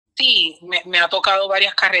Sí, me ha tocado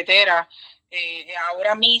varias carreteras.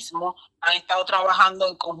 Ahora mismo han estado trabajando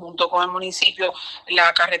en conjunto con el municipio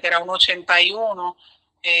la carretera 181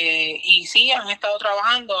 y sí, han estado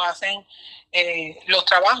trabajando, hacen los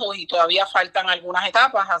trabajos y todavía faltan algunas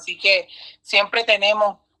etapas, así que siempre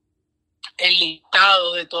tenemos el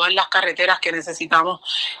listado de todas las carreteras que necesitamos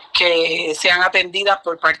que sean atendidas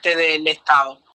por parte del Estado.